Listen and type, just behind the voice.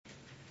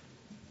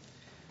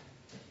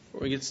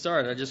Before we get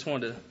started, I just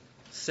wanted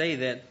to say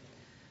that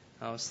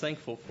I was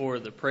thankful for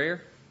the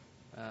prayer.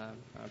 I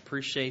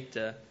appreciate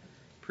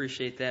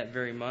that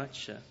very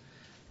much.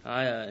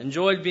 I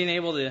enjoyed being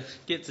able to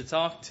get to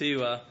talk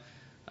to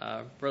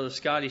Brother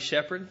Scotty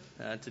Shepard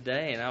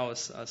today, and I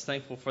was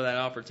thankful for that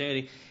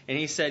opportunity. And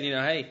he said,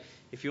 hey,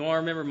 if you want to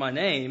remember my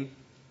name,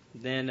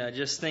 then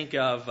just think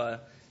of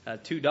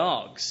two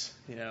dogs,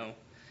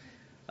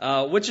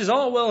 which is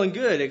all well and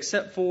good,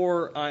 except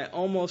for I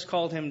almost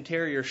called him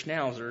Terrier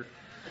Schnauzer.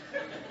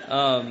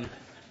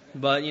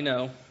 But,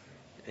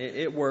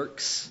 it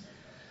works.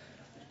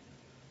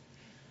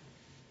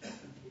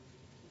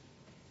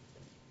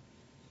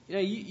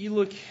 You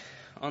look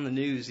on the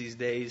news these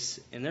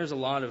days, and there's a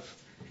lot of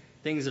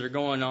things that are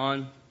going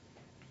on,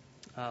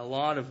 a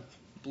lot of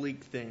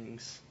bleak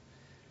things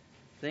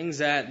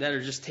that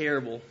are just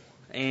terrible.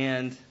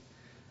 And,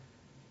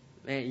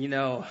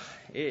 man,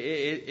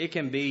 it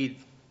can be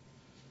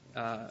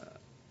a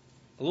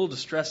little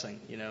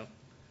distressing,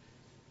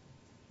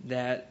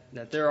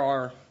 that there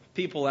are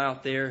people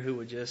out there who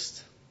would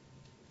just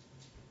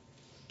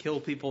kill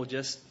people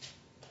just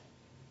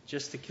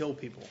to kill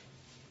people.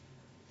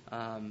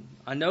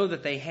 I know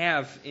that they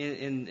have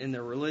in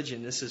their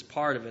religion, this is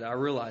part of it, I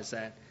realize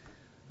that.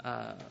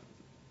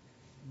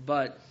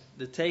 But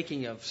the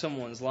taking of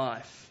someone's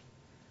life,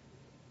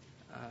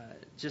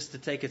 just to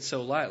take it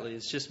so lightly,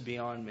 is just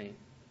beyond me.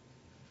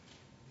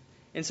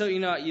 And so,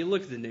 you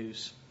look at the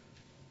news,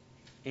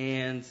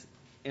 and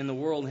the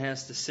world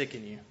has to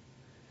sicken you.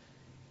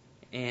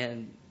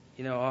 And,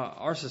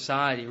 our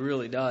society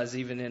really does,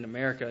 even in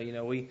America,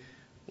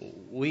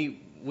 we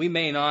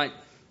may not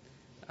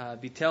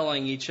be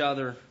telling each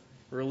other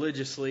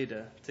religiously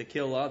to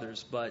kill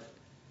others, but,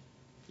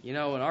 in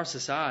our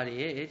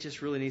society, it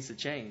just really needs to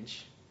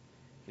change.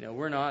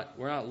 We're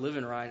not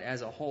living right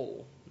as a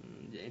whole,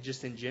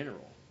 just in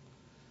general.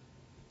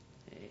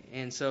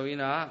 And so,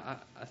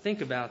 I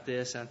think about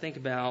this, and I think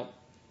about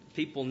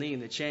people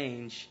needing to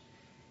change.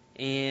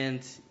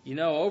 And,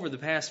 over the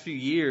past few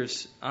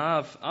years,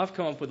 I've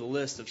come up with a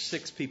list of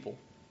 6 people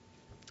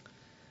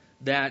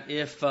that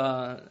if,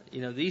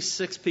 these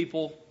 6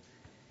 people,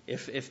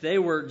 if they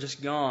were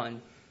just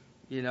gone,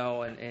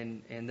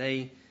 let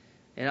me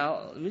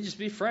just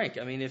be frank.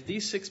 I mean, if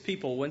these 6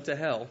 people went to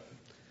hell,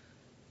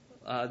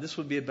 this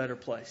would be a better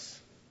place.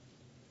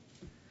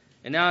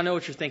 And now I know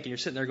what you're thinking. You're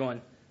sitting there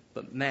going,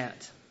 but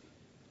Matt,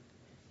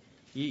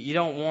 you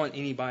don't want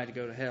anybody to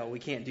go to hell. We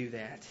can't do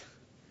that.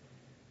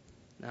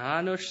 Now,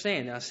 I know what you're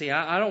saying. Now, see,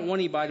 I don't want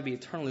anybody to be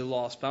eternally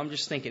lost, but I'm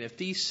just thinking, if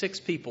these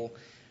 6 people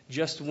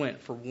just went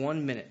for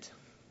 1 minute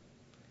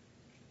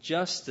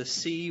just to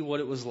see what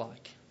it was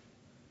like,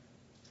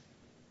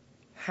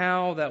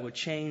 how that would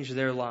change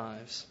their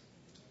lives.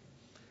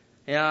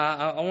 Yeah,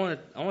 I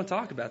want to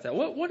talk about that.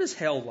 What is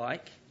hell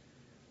like?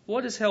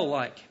 What is hell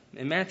like?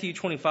 In Matthew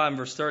 25,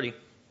 verse 30,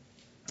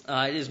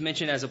 it is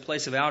mentioned as a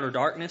place of outer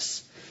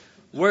darkness,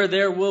 where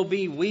there will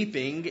be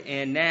weeping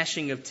and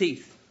gnashing of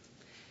teeth.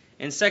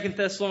 In 2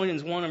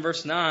 Thessalonians 1 and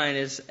verse 9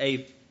 is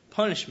a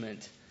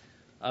punishment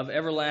of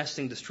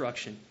everlasting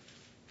destruction.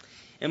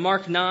 In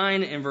Mark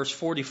 9 and verse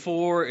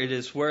 44, it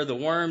is where the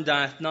worm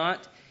dieth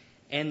not,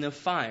 and the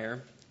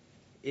fire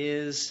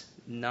is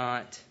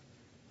not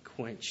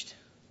quenched.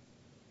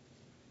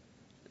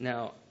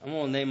 Now, I'm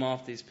going to name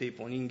off these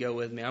people, and you can go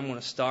with me. I'm going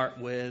to start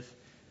with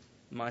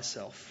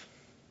myself.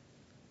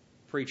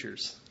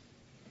 Preachers.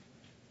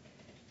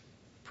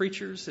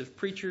 Preachers, if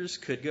preachers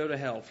could go to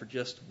hell for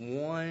just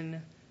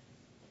 1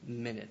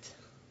 minute,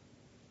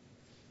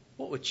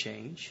 what would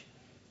change?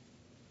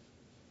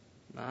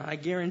 I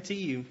guarantee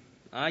you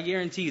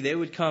they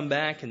would come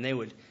back and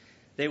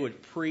they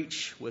would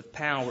preach with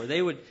power.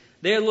 They would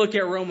look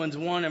at Romans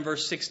 1 and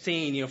verse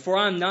 16, for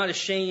I'm not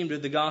ashamed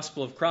of the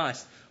gospel of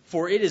Christ,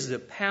 for it is the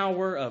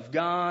power of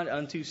God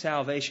unto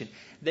salvation.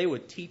 They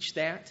would teach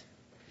that,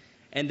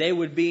 and they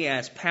would be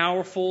as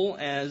powerful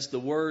as the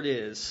word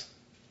is.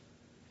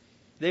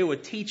 They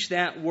would teach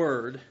that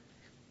word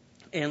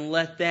and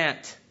let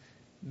that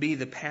be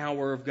the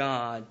power of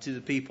God to the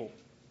people.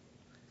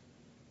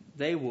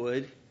 They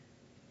would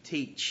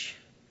teach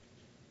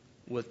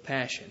with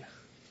passion.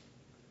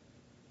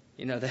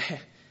 I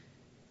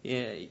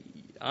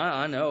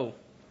know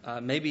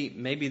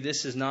maybe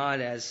this is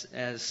not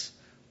as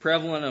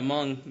prevalent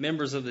among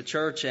members of the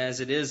church as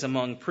it is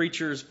among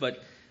preachers,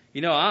 but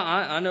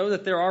I know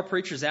that there are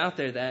preachers out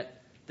there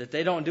that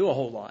they don't do a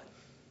whole lot.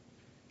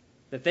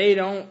 That they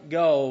don't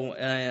go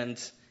and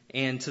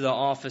to the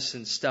office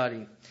and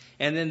study.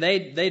 And then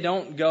they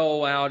don't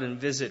go out and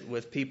visit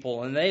with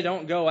people. And they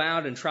don't go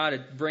out and try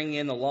to bring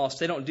in the lost.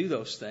 They don't do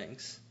those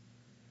things.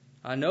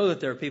 I know that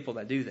there are people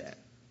that do that.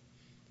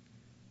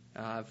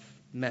 I've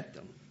met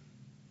them.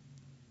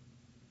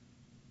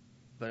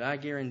 But I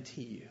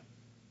guarantee you,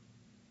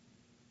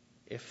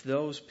 if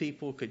those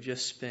people could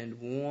just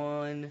spend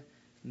 1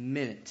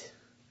 minute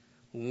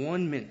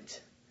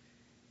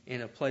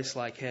in a place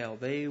like hell,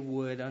 they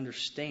would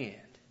understand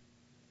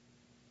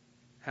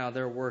how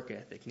their work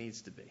ethic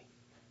needs to be.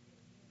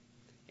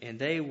 And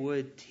they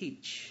would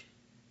teach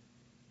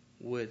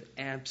with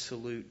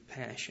absolute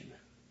passion.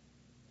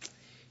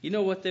 You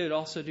know what they would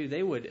also do?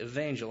 They would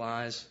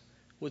evangelize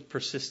with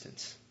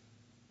persistence.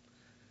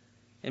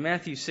 In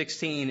Matthew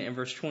 16 and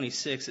verse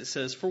 26, it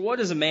says, "For what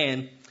is a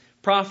man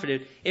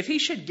profited if he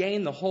should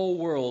gain the whole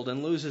world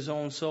and lose his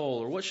own soul?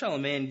 Or what shall a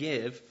man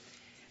give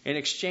in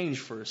exchange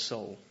for his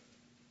soul?"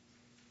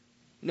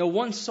 You know,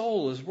 one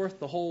soul is worth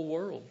the whole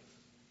world.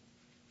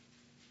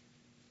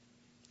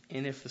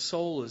 And if the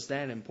soul is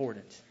that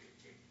important,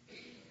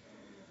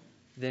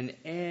 then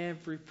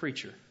every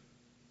preacher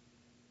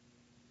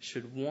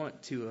should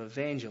want to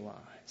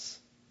evangelize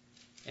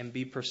and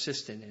be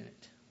persistent in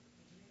it.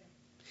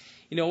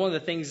 You know, one of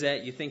the things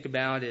that you think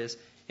about is,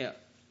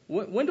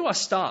 when do I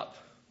stop?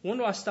 When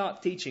do I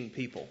stop teaching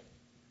people?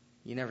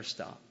 You never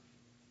stop.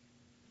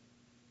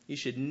 You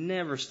should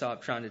never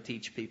stop trying to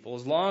teach people.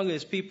 As long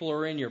as people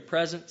are in your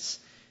presence,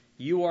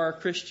 you are a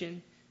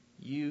Christian,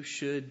 you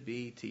should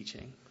be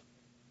teaching.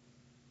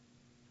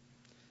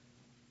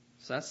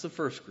 So that's the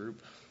first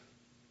group.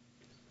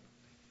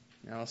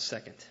 Now the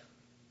second.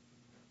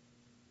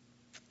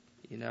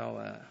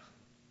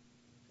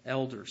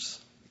 Elders.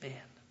 Man,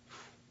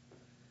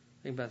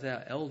 think about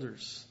that.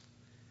 Elders.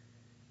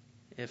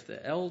 If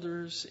the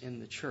elders in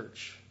the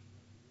church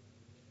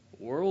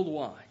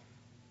worldwide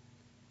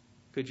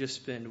could just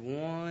spend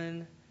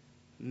 1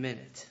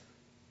 minute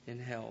in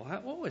hell,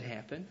 what would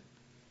happen?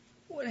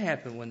 What would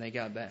happen when they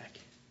got back?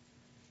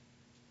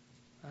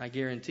 I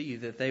guarantee you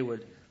that they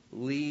would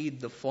lead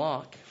the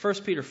flock.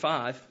 1 Peter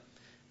 5,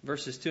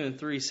 verses 2 and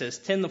 3 says,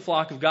 "Tend the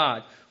flock of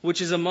God,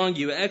 which is among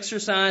you,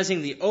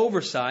 exercising the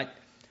oversight,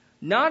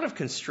 not of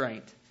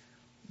constraint,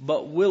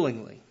 but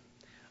willingly,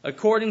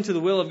 according to the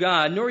will of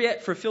God, nor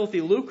yet for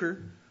filthy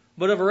lucre,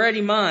 but of a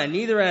ready mind,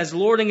 neither as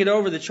lording it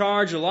over the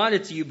charge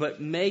allotted to you,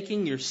 but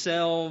making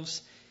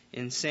yourselves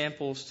in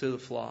samples to the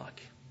flock."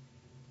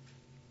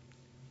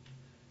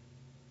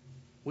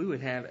 We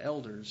would have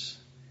elders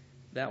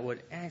that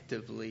would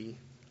actively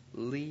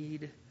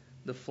lead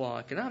the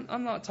flock. And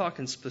I'm not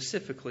talking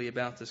specifically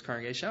about this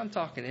congregation. I'm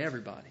talking to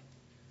everybody.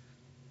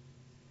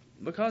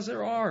 Because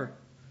there are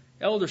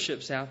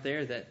elderships out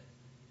there that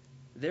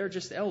they're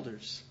just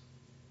elders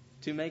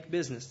to make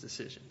business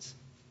decisions.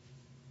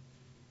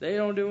 They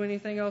don't do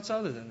anything else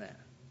other than that.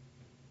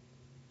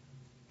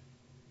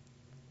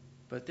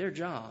 But their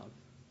job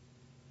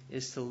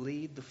is to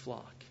lead the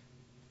flock.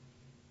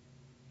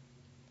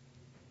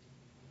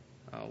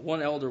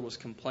 One elder was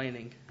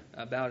complaining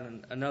about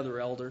another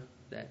elder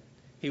that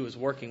he was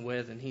working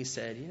with, and he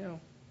said,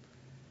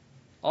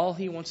 all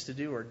he wants to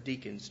do are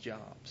deacons'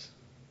 jobs.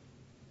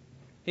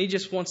 He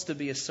just wants to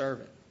be a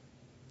servant,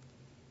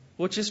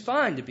 which is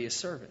fine to be a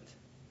servant.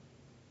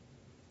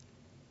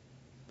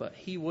 But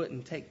he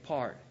wouldn't take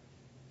part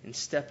in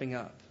stepping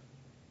up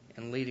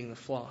and leading the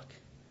flock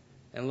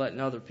and letting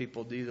other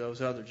people do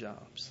those other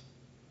jobs.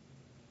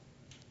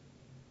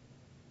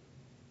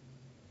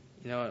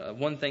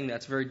 One thing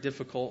that's very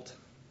difficult,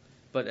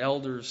 but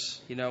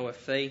elders,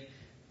 if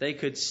they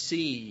could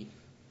see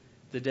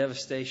the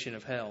devastation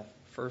of hell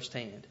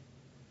firsthand,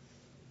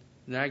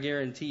 then I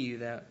guarantee you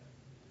that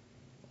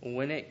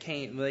when they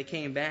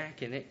came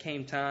back and it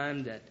came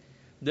time that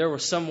there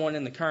was someone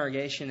in the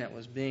congregation that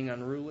was being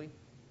unruly,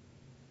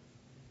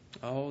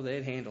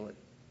 they'd handle it.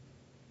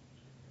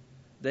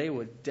 They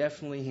would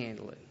definitely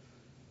handle it.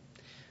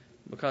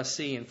 Because,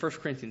 see, in 1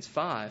 Corinthians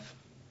 5,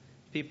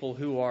 people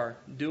who are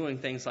doing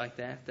things like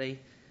that, they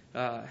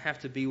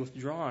have to be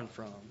withdrawn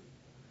from.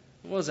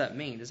 What does that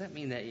mean? Does that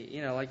mean that,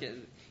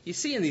 you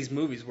see in these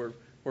movies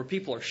where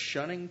people are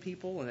shunning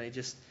people and they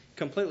just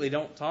completely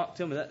don't talk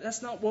to them?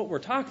 That's not what we're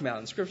talking about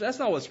in Scripture. That's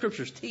not what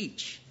Scriptures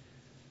teach.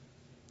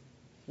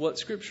 What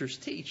Scriptures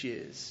teach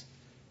is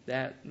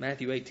that,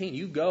 Matthew 18,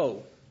 you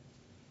go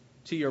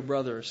to your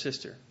brother or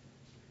sister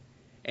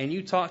and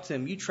you talk to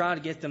them, you try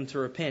to get them to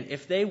repent.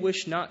 If they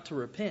wish not to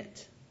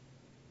repent,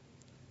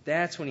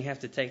 that's when you have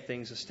to take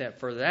things a step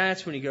further.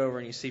 That's when you go over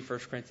and you see 1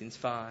 Corinthians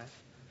 5.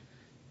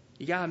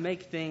 You got to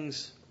make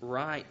things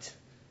right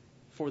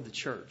for the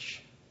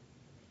church.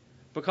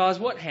 Because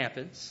what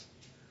happens?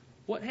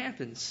 I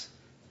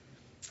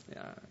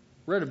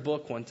read a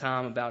book one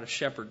time about a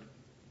shepherd,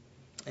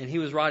 and he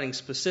was writing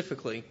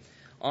specifically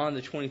on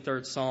the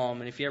 23rd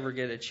Psalm. And if you ever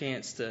get a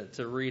chance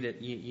to read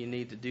it, you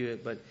need to do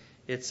it. But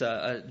it's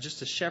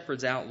just a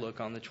shepherd's outlook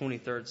on the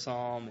 23rd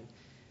Psalm.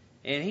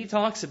 And he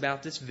talks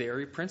about this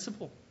very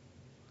principle.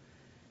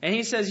 And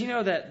he says,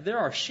 that there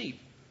are sheep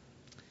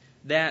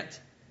that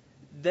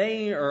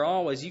they are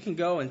always, you can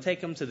go and take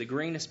them to the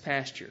greenest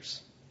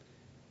pastures.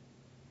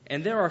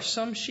 And there are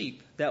some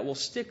sheep that will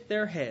stick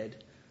their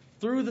head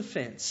through the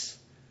fence.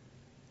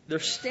 They're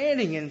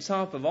standing on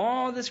top of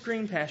all this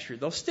green pasture.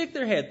 They'll stick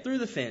their head through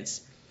the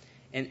fence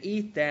and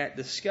eat that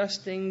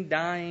disgusting,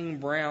 dying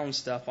brown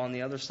stuff on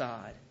the other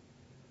side.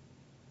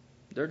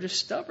 They're just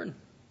stubborn.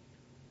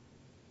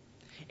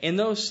 And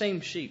those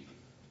same sheep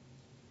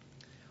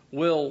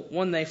will,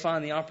 when they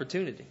find the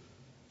opportunity,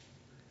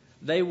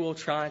 they will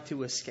try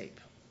to escape.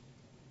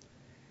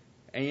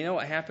 And you know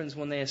what happens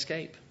when they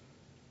escape?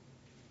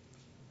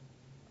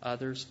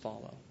 Others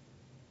follow.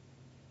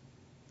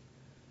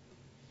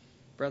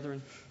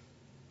 Brethren,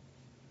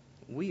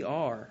 we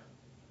are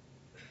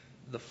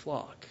the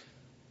flock.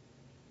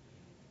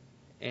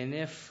 And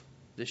if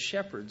the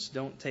shepherds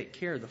don't take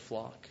care of the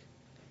flock,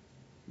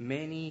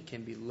 many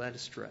can be led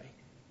astray.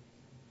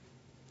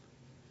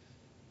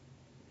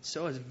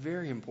 So it's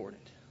very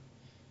important.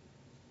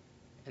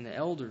 And the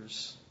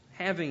elders,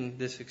 having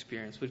this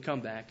experience, would come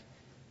back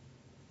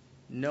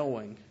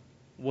knowing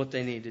what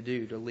they need to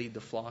do to lead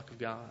the flock of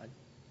God.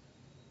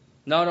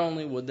 Not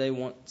only would they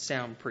want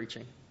sound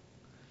preaching,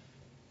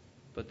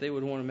 but they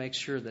would want to make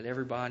sure that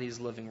everybody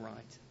is living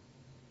right.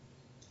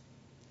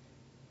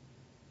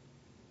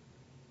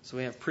 So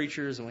we have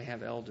preachers and we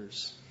have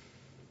elders.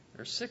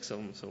 There are 6 of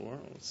them, so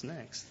what's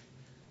next?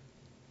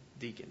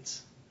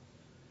 Deacons.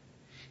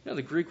 You know,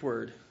 the Greek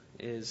word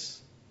it's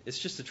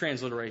just a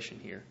transliteration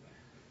here.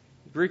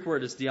 The Greek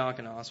word is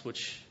diakonos,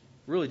 which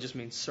really just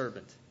means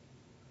servant.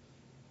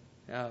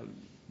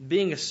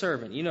 Being a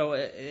servant, you know,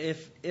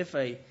 if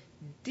a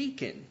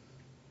deacon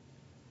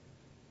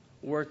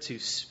were to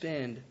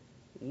spend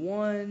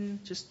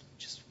just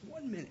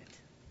 1 minute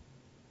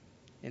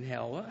in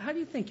hell, how do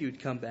you think he would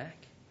come back?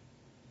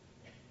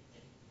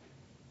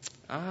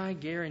 I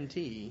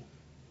guarantee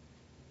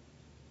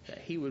that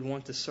he would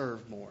want to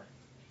serve more.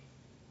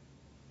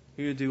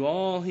 He would do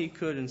all he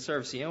could in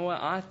service. You know what?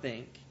 I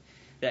think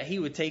that he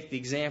would take the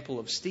example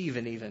of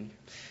Stephen even.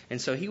 And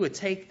so he would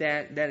take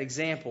that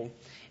example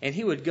and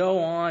he would go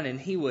on and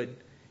he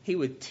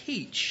would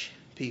teach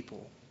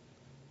people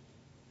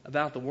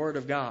about the Word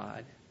of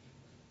God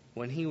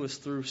when he was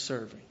through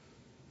serving.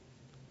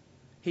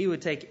 He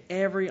would take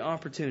every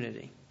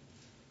opportunity.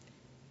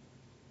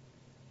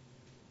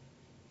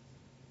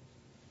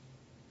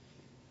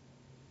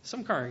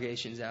 Some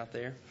congregations out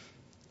there,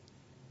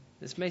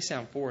 this may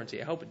sound foreign to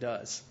you, I hope it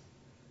does.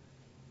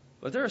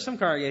 But there are some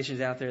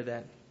congregations out there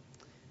that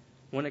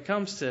when it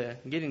comes to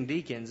getting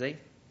deacons, they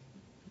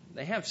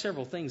have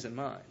several things in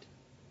mind.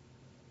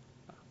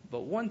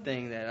 But one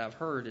thing that I've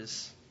heard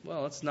is,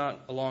 well, it's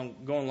not going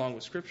along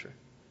with Scripture.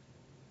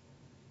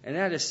 And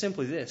that is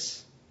simply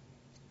this.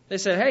 They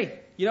said, hey,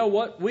 you know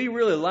what? We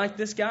really like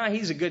this guy.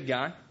 He's a good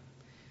guy.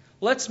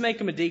 Let's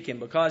make him a deacon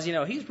because, you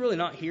know, he's really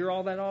not here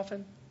all that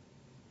often.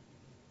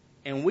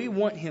 And we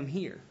want him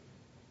here.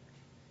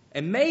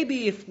 And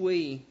maybe if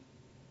we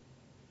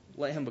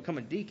let him become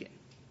a deacon,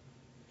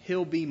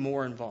 he'll be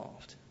more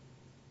involved.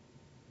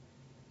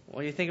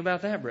 What do you think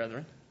about that,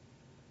 brethren?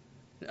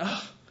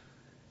 Oh,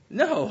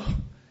 no.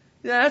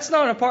 That's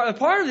not a part. A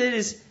part of it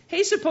is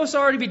he's supposed to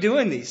already be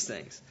doing these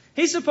things.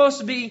 He's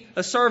supposed to be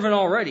a servant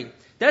already.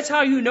 That's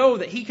how you know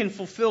that he can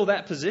fulfill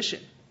that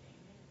position.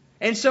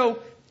 And so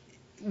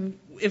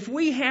if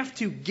we have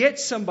to get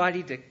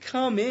somebody to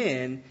come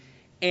in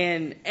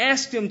and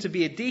ask them to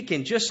be a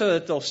deacon just so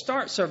that they'll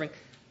start serving,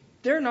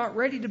 they're not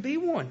ready to be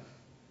one.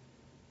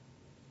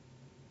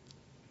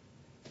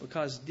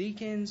 Because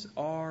deacons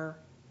are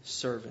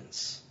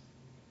servants.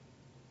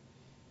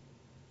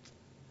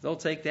 They'll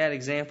take that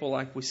example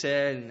like we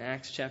said in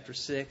Acts chapter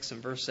 6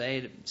 and verse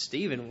 8.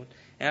 Stephen,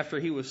 after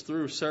he was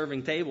through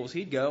serving tables,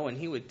 he'd go and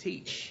he would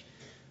teach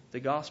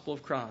the gospel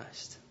of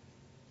Christ.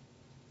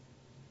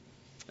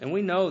 And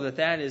we know that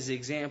that is the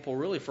example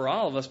really for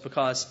all of us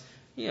because,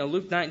 you know,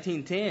 Luke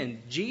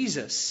 19:10,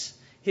 Jesus,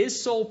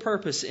 his sole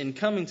purpose in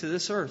coming to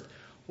this earth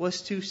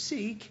was to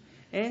seek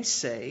and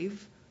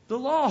save the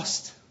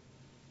lost.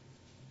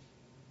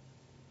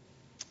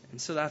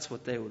 And so that's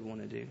what they would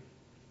want to do.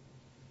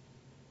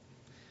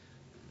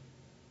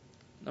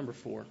 Number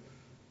 4,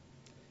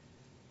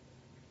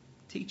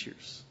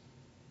 teachers.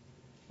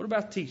 What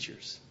about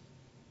teachers?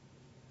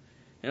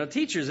 You know,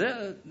 teachers,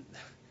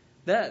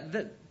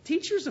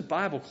 teachers of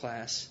Bible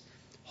class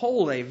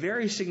hold a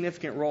very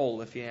significant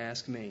role, if you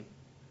ask me.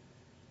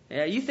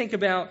 You think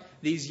about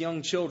these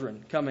young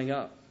children coming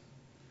up.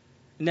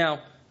 Now,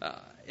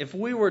 if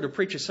we were to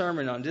preach a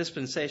sermon on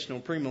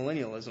dispensational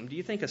premillennialism, do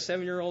you think a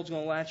 7-year-old's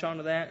going to latch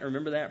onto that and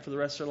remember that for the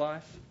rest of their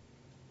life?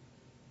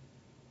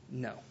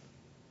 No.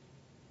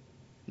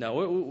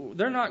 No,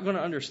 they're not going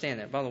to understand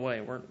that. By the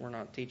way, we're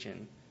not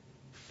teaching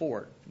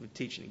for it, we're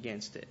teaching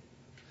against it.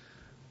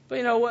 But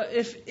you know what?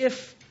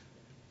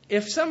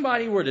 If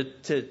somebody were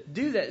to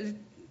do that,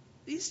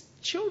 these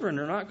children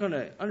are not going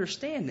to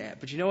understand that.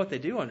 But you know what they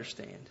do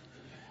understand?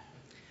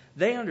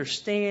 They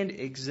understand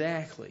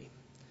exactly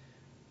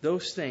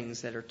those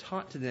things that are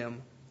taught to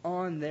them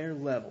on their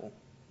level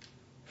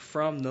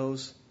from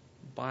those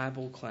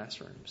Bible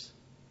classrooms.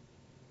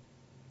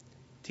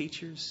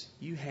 Teachers,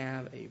 you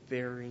have a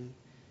very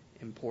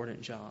important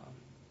job.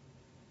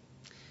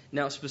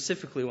 Now,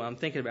 specifically, when I'm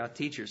thinking about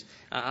teachers,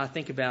 I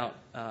think about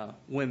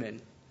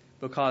women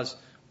because,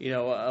 you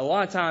know, a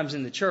lot of times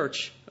in the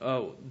church,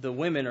 the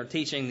women are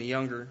teaching the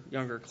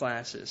younger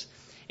classes.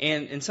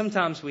 And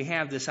sometimes we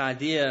have this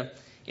idea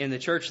in the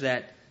church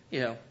that,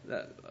 you know,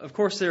 of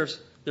course there's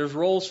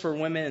roles for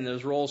women and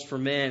there's roles for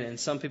men. And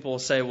some people will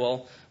say,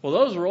 well,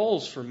 those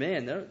roles for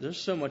men, they're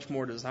so much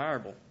more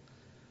desirable.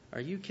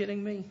 Are you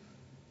kidding me?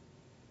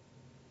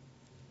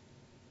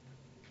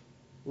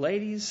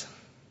 Ladies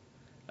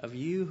of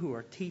you who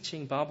are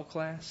teaching Bible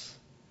class,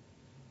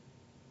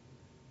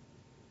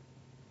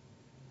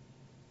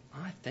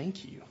 I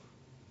thank you.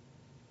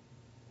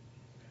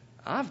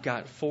 I've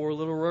got 4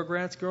 little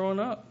Rugrats growing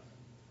up,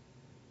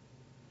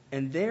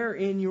 and they're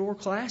in your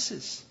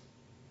classes.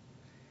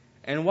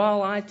 And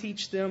while I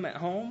teach them at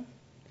home,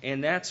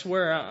 and that's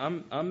where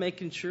I'm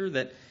making sure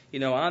that,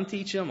 I'm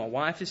teaching them, my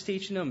wife is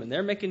teaching them, and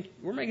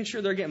we're making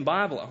sure they're getting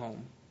Bible at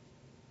home.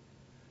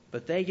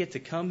 But they get to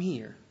come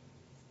here,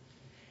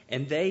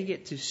 and they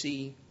get to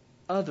see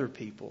other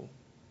people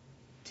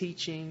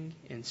teaching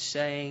and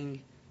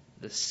saying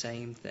the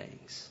same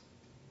things.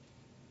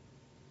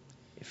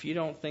 If you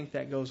don't think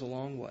that goes a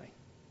long way,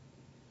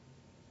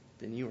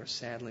 then you are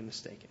sadly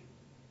mistaken.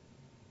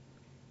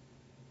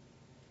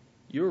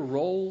 Your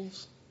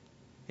roles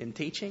in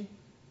teaching,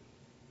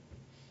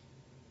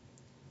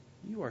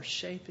 you are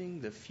shaping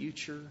the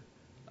future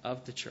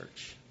of the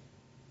church.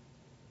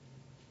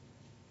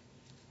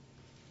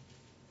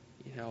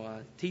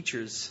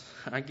 Teachers,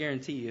 I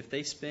guarantee you, if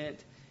they spent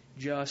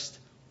just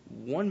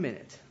 1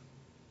 minute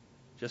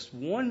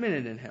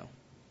in hell,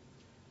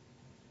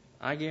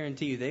 I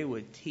guarantee you they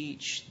would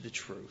teach the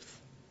truth.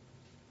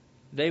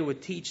 They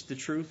would teach the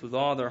truth with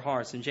all their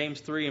hearts. In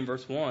James 3 and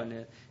verse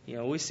 1,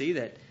 we see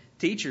that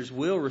teachers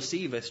will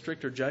receive a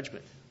stricter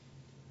judgment.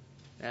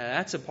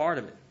 That's a part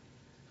of it.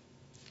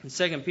 In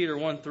 2 Peter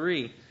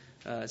 1:3,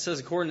 it says,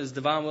 according to his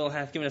divine will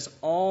hath given us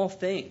all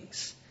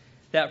things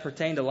that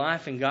pertain to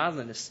life and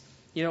godliness.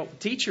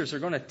 Teachers are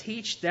going to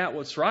teach that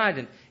what's right.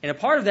 And a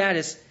part of that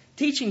is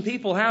teaching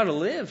people how to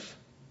live.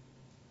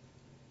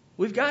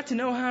 We've got to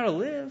know how to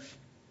live.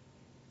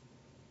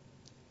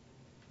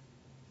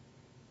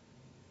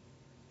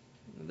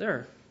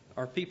 There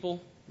are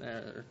people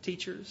that are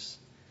teachers,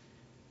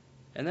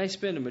 and they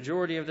spend a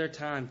majority of their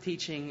time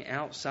teaching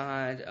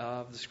outside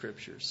of the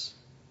Scriptures.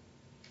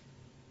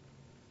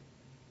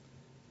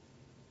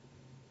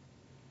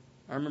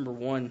 I remember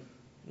one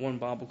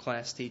Bible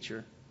class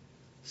teacher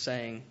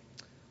saying,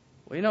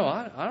 well,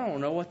 I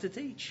don't know what to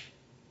teach.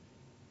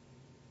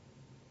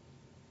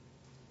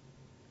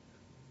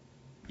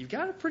 You've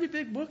got a pretty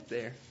big book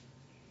there.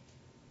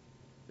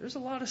 There's a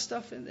lot of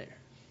stuff in there.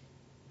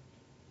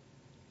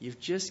 You've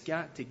just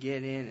got to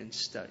get in and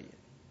study it.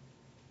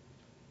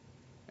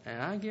 And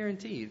I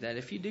guarantee you that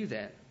if you do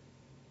that,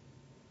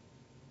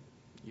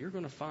 you're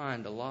going to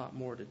find a lot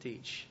more to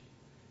teach.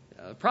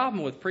 The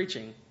problem with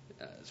preaching,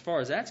 as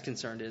far as that's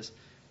concerned, is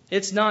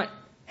it's not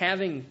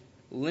having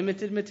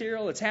limited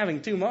material, it's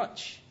having too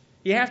much.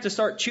 You have to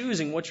start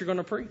choosing what you're going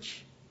to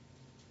preach.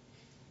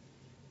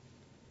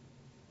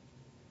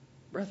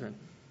 Brethren,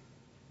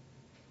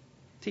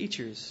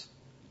 teachers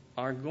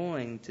are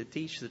going to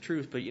teach the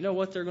truth, but you know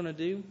what they're going to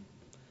do?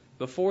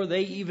 Before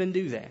they even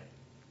do that,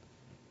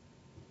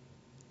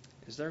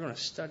 is they're going to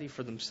study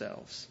for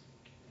themselves.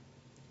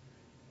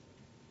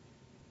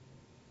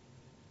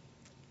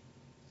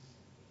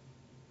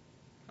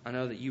 I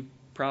know that you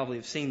probably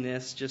have seen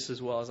this just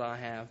as well as I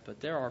have, but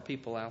there are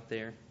people out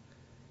there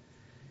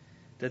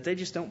that they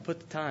just don't put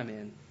the time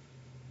in.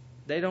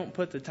 They don't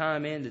put the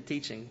time into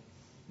teaching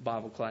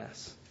Bible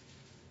class.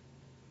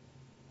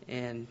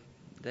 And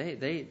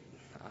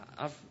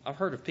I've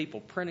heard of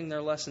people printing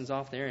their lessons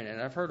off the internet.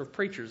 I've heard of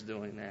preachers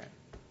doing that.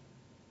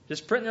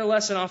 Just printing their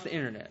lesson off the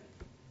internet.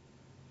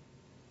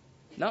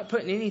 Not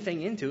putting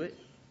anything into it.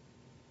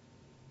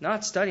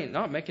 Not studying,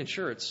 not making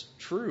sure it's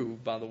true,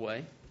 by the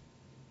way.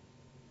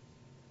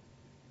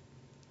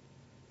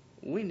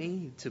 We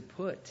need to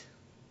put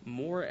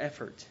more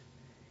effort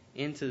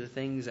into the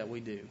things that we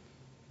do.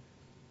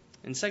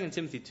 In 2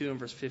 Timothy 2 and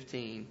verse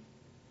 15,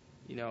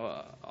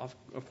 of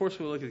course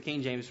we look at the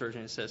King James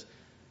Version. It says,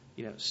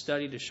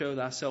 study to show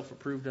thyself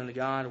approved unto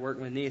God, a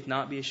workman needeth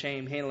not be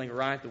ashamed, handling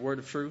aright the word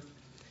of truth.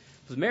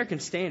 The American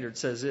Standard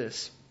says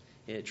this.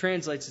 It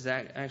translates as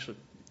actually,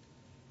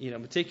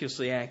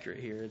 meticulously accurate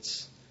here.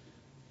 It's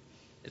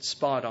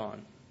spot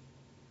on.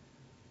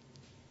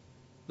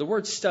 The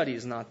word study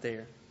is not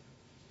there.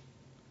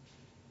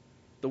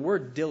 The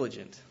word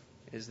diligent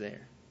is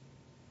there.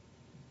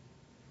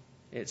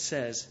 It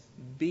says,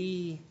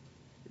 be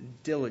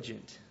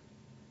diligent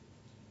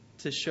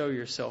to show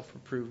yourself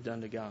approved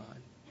unto God.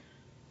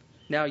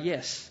 Now,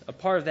 yes, a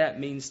part of that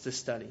means to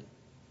study.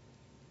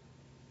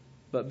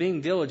 But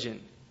being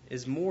diligent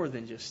is more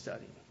than just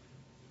studying.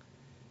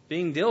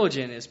 Being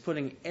diligent is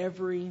putting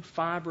every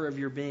fiber of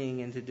your being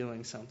into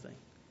doing something.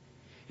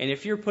 And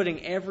if you're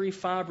putting every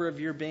fiber of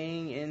your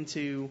being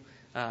into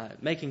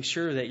making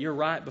sure that you're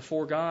right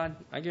before God,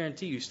 I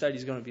guarantee you study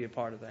is going to be a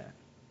part of that.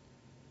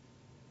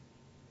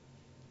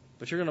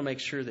 But you're going to make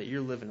sure that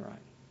you're living right.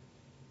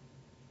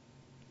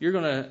 You're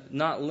going to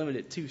not limit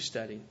it to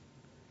study,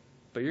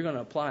 but you're going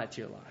to apply it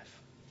to your life.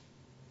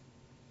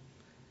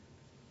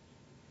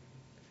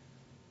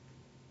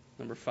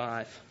 Number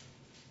 5.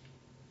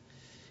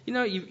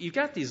 You've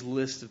got these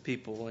lists of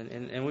people,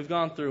 and we've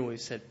gone through and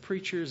we've said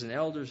preachers and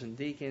elders and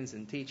deacons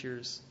and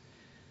teachers.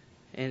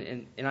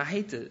 And I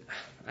hate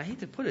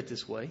to put it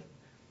this way,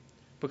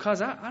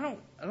 because I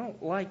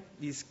don't like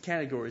these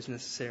categories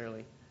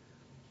necessarily.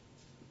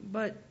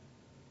 But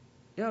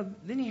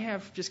then you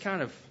have just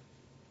kind of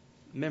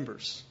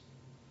members.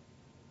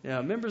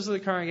 Members of the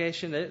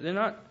congregation, they're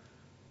not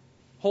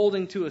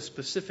holding to a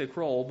specific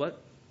role,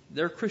 but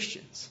they're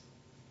Christians.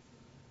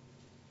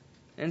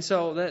 And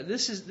so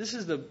this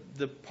is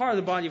the part of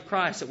the body of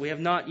Christ that we have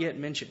not yet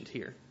mentioned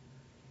here.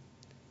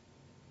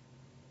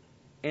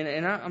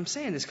 And I'm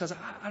saying this because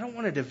I don't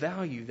want to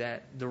devalue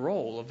the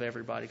role of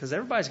everybody, because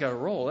everybody's got a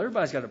role,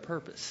 everybody's got a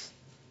purpose.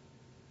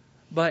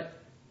 But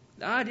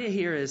the idea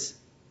here is,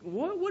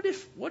 what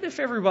if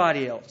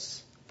everybody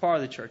else, part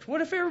of the church,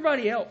 what if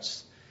everybody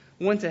else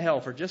went to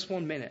hell for just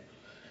 1 minute?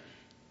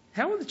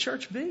 How would the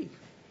church be?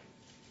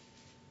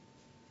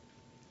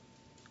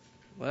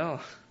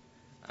 Well,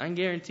 I can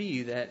guarantee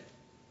you that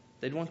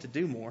they'd want to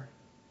do more,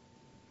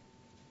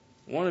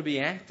 want to be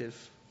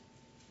active,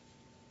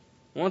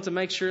 want to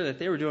make sure that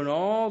they were doing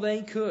all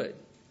they could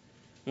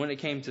when it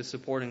came to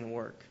supporting the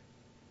work.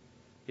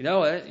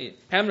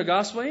 Having a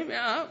gospel,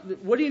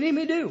 what do you need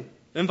me to do?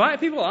 Invite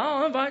people?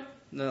 I'll invite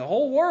the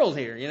whole world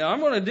here. I'm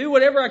going to do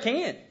whatever I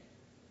can.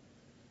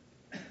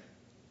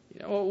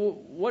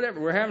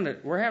 Whatever. We're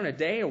having a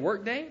day, a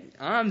work day.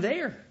 I'm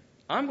there.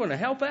 I'm going to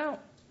help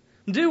out.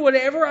 Do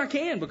whatever I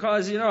can,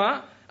 because,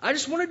 I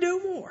just want to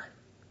do more.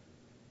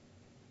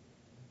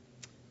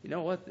 You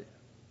know what?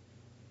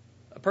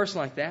 A person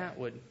like that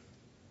would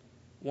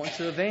want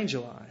to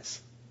evangelize.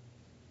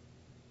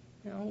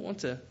 Want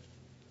to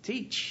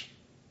teach.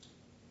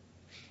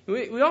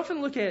 We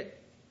often look at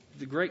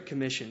the Great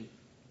Commission,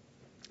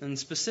 and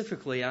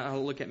specifically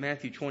I'll look at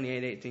Matthew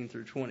 28:18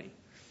 through 20.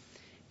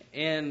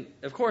 And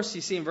of course,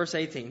 you see in verse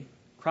 18,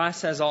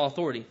 Christ has all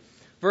authority.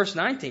 Verse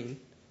 19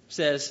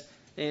 says,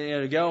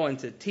 to go and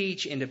to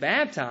teach and to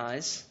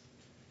baptize,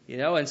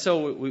 and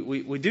so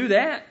we do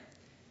that.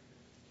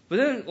 But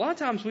then a lot of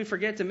times we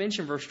forget to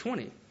mention verse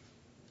 20.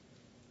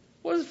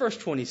 What does verse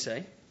 20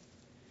 say?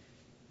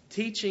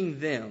 Teaching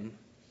them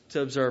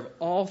to observe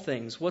all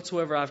things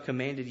whatsoever I've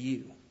commanded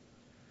you.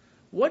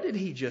 What did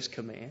he just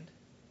command?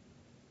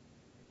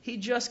 He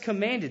just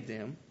commanded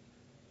them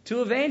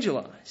to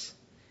evangelize.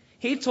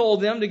 He told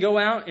them to go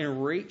out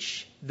and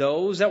reach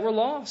those that were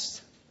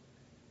lost.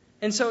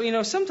 And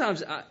so,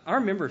 sometimes I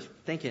remember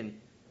thinking,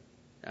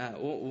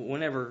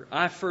 whenever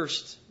I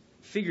first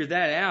figured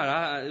that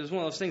out, it was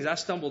one of those things I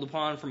stumbled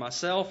upon for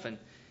myself,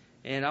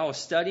 and I was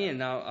studying,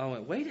 and I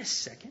went, wait a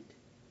second.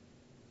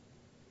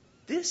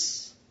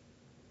 This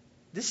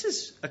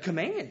is a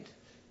command.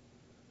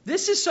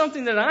 This is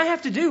something that I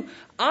have to do.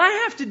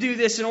 I have to do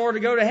this in order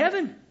to go to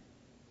heaven.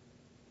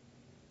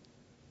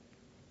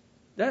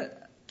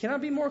 Can I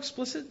be more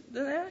explicit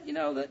than that?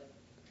 That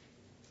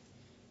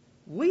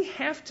we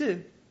have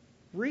to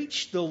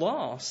reach the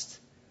lost.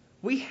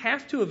 We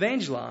have to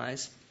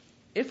evangelize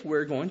if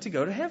we're going to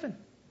go to heaven.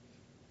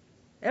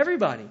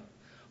 Everybody.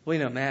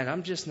 Well, Matt,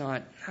 I'm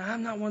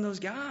not one of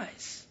those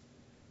guys.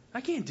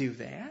 I can't do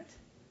that.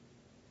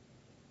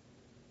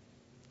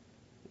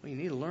 Well, you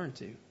need to learn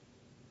to.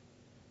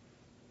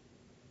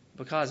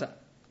 Because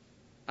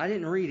I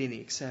didn't read any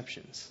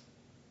exceptions.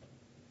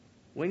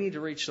 We need to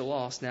reach the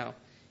lost. Now,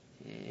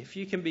 if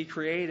you can be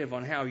creative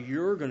on how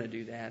you're going to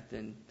do that,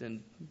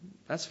 then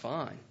that's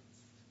fine.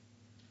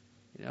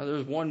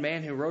 There's one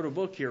man who wrote a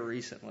book here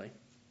recently,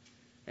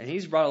 and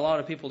he's brought a lot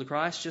of people to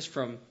Christ just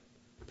from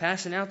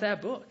passing out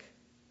that book.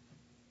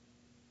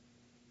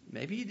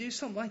 Maybe you do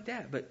something like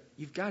that, but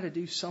you've got to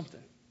do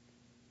something.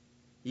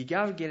 You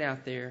got to get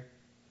out there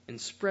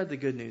and spread the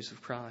good news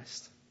of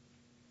Christ.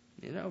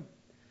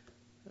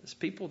 There's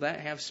people that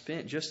have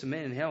spent just a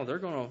minute in hell. They're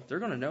going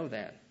to know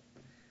that,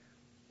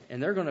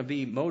 and they're going to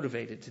be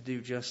motivated to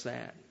do just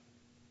that.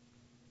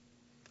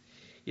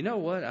 You know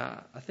what?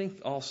 I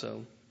think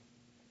also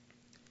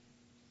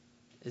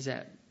is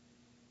that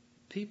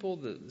people,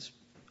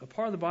 a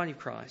part of the body of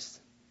Christ,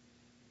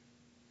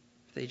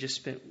 if they just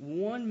spent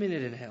 1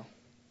 minute in hell,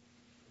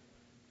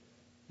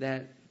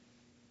 that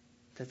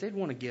they'd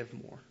want to give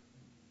more.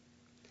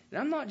 And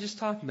I'm not just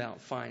talking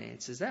about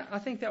finances. I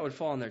think that would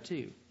fall in there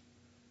too.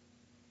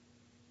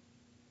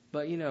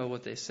 But you know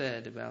what they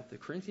said about the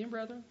Corinthian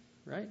brethren,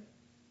 right?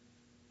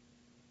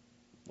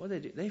 What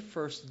did they do? They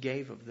first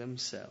gave of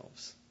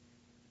themselves.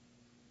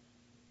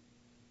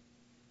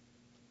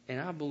 And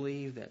I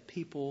believe that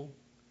people,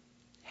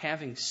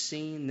 having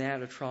seen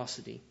that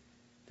atrocity,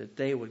 that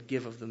they would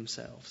give of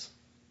themselves.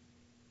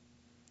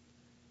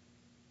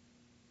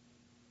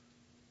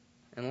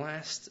 And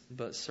last,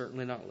 but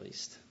certainly not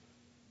least,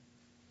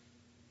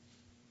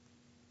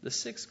 the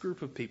sixth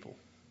group of people,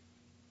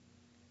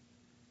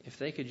 if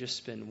they could just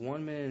spend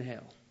 1 minute in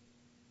hell,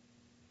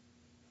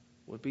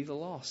 would be the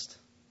lost.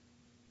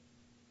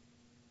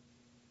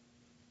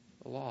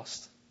 The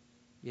lost.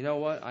 You know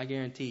what? I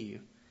guarantee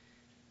you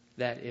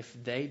that if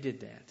they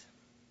did that,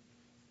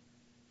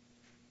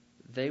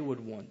 they would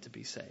want to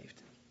be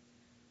saved.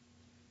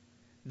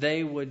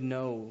 They would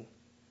know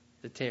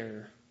the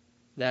terror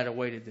that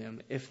awaited them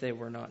if they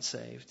were not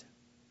saved.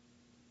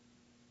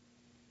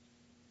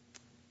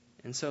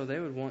 And so they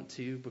would want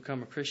to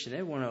become a Christian.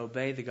 They want to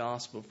obey the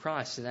gospel of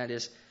Christ, and that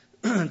is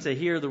to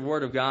hear the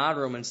word of God,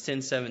 Romans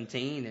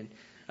 10:17,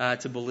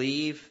 and to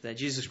believe that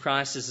Jesus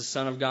Christ is the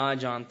Son of God,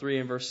 John 3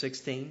 and verse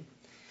 16.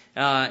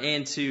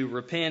 and to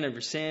repent of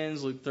your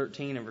sins, Luke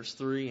 13 and verse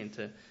 3, and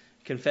to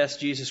confess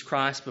Jesus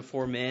Christ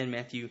before men,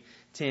 Matthew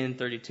 10,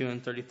 32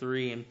 and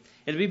 33, and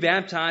to be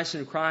baptized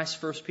into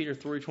Christ, 1 Peter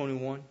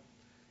 3:21,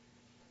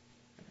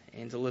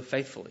 and to live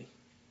faithfully,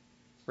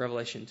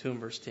 Revelation 2 and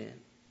verse 10.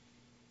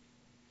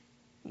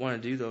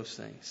 Want to do those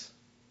things.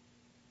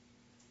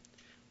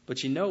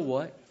 But you know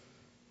what?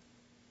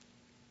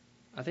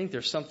 I think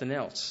there's something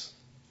else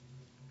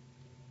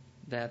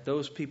that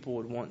those people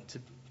would want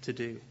to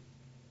do.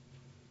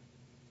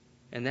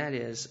 And that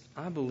is,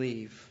 I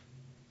believe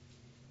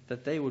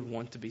that they would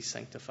want to be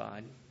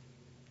sanctified.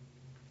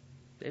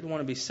 They'd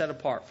want to be set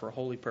apart for a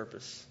holy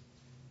purpose.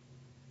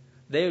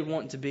 They would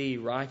want to be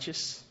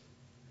righteous,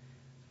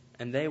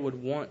 and they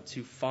would want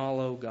to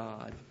follow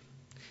God.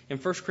 In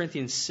 1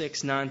 Corinthians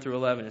 6, 9 through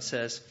 11, it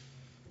says,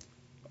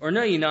 "Or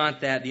know ye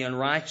not that the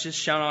unrighteous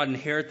shall not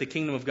inherit the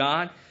kingdom of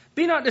God?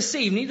 Be not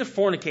deceived, neither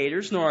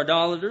fornicators, nor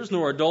idolaters,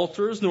 nor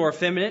adulterers, nor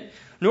effeminate,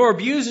 nor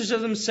abusers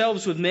of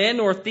themselves with men,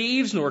 nor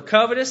thieves, nor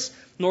covetous,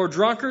 nor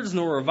drunkards,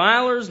 nor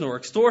revilers, nor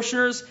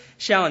extortioners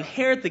shall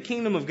inherit the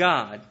kingdom of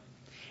God.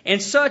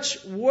 And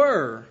such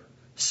were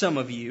some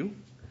of you,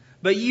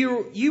 but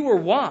you were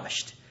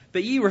washed,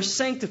 but you were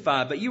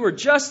sanctified, but you were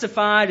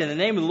justified in the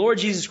name of the Lord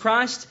Jesus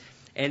Christ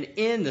and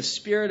in the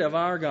Spirit of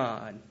our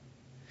God."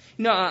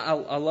 You know,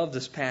 I love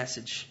this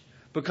passage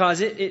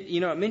because it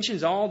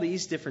mentions all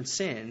these different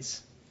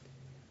sins,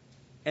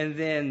 and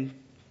then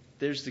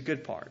there's the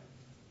good part.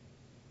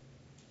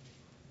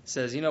 It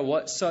says, you know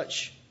what?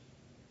 Such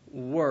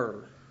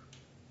were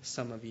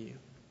some of you.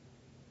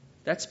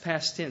 That's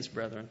past tense,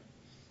 brethren.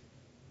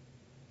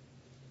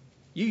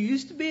 You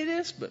used to be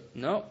this, but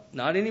no,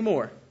 not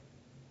anymore.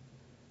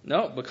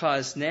 No,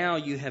 because now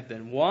you have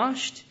been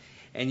washed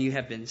and you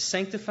have been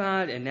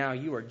sanctified, and now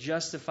you are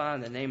justified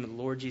in the name of the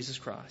Lord Jesus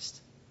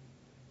Christ.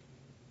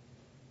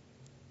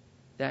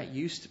 That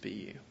used to be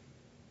you,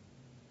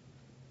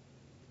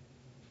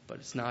 but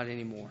it's not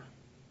anymore.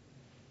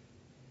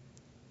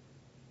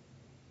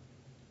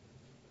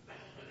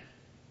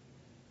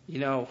 You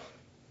know,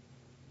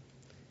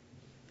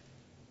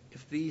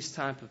 if these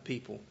type of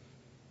people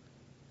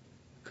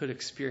could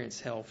experience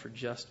hell for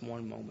just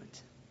one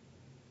moment,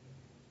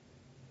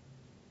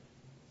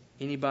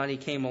 anybody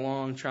came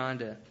along trying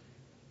to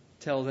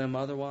tell them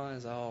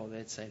otherwise,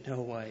 they'd say,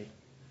 no way.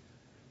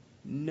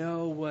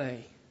 No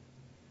way.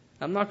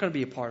 I'm not going to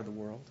be a part of the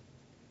world.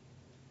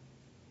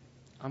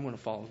 I'm going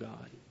to follow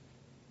God.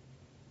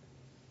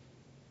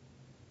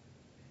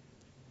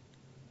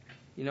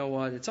 You know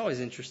what? It's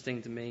always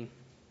interesting to me,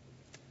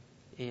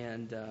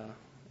 and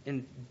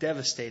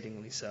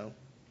devastatingly so,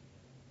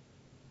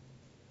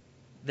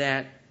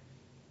 that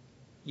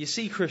you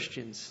see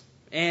Christians,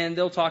 and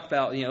they'll talk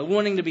about,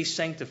 wanting to be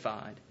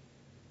sanctified.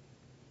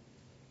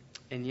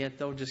 And yet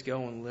they'll just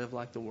go and live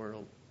like the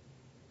world.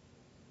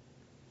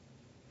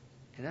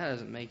 And that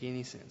doesn't make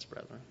any sense,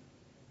 brethren.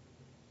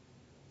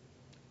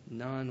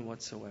 None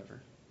whatsoever.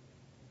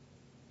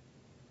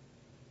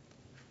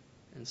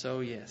 And so,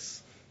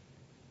 yes,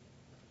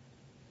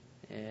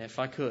 if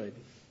I could,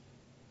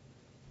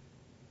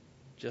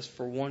 just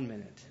for 1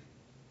 minute,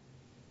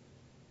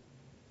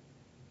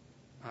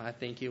 I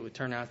think it would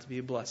turn out to be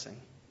a blessing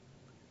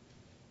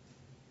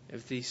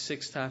if these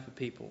 6 type of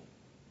people,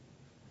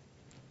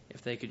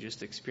 if they could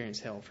just experience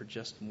hell for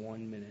just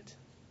 1 minute.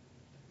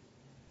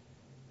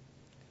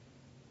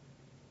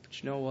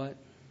 But you know what?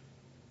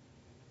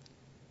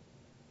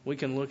 We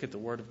can look at the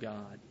Word of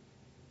God,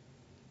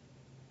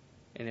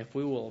 and if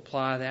we will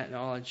apply that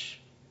knowledge,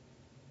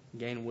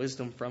 gain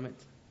wisdom from it,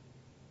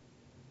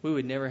 we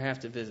would never have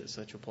to visit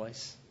such a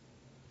place.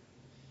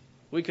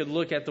 We could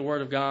look at the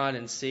Word of God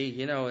and see,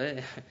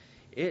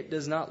 it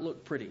does not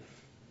look pretty.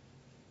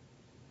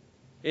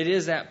 It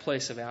is that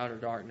place of outer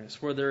darkness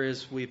where there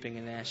is weeping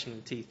and gnashing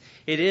of teeth.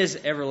 It is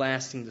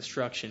everlasting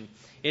destruction.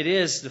 It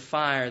is the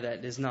fire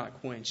that is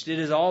not quenched. It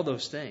is all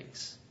those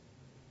things.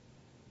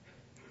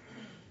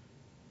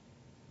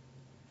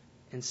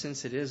 And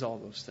since it is all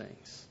those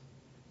things,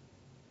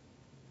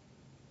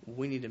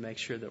 we need to make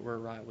sure that we're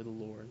right with the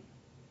Lord.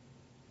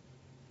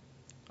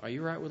 Are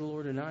you right with the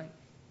Lord tonight?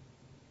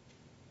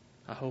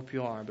 I hope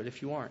you are, but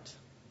if you aren't,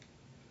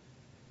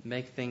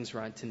 make things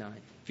right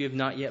tonight. If you have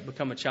not yet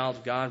become a child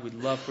of God, we'd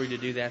love for you to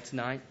do that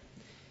tonight.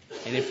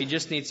 And if you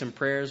just need some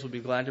prayers, we'll be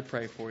glad to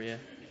pray for you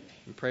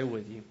and pray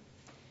with you.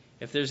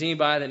 If there's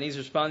anybody that needs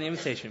to respond to the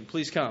invitation,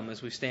 please come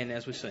as we stand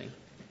as we sing.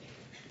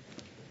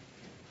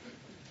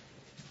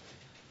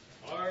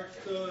 Hark,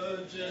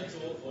 the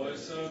gentle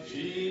voice of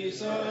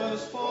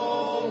Jesus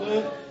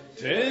falleth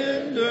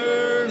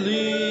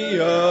tenderly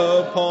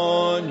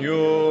upon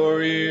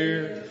your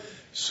ear.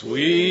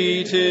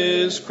 Sweet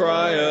his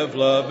cry of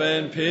love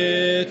and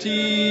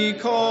pity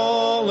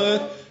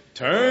calleth.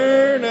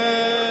 Turn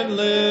and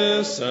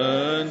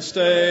listen,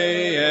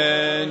 stay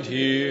and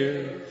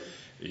hear.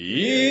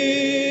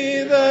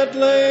 Ye that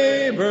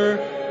labor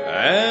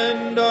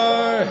and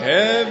are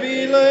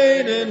heavy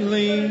laden,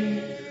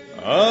 lean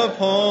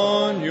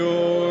upon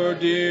your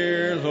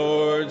dear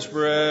Lord's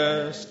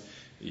breast.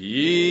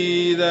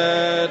 Ye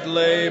that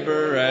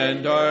labor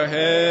and are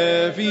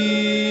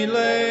heavy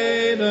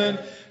laden,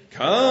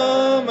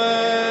 come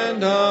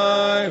and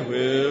I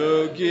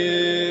will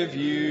give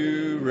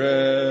you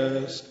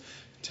rest.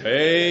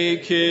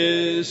 Take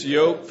his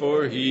yoke,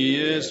 for he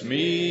is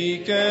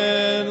meek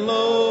and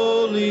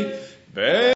lowly. Bear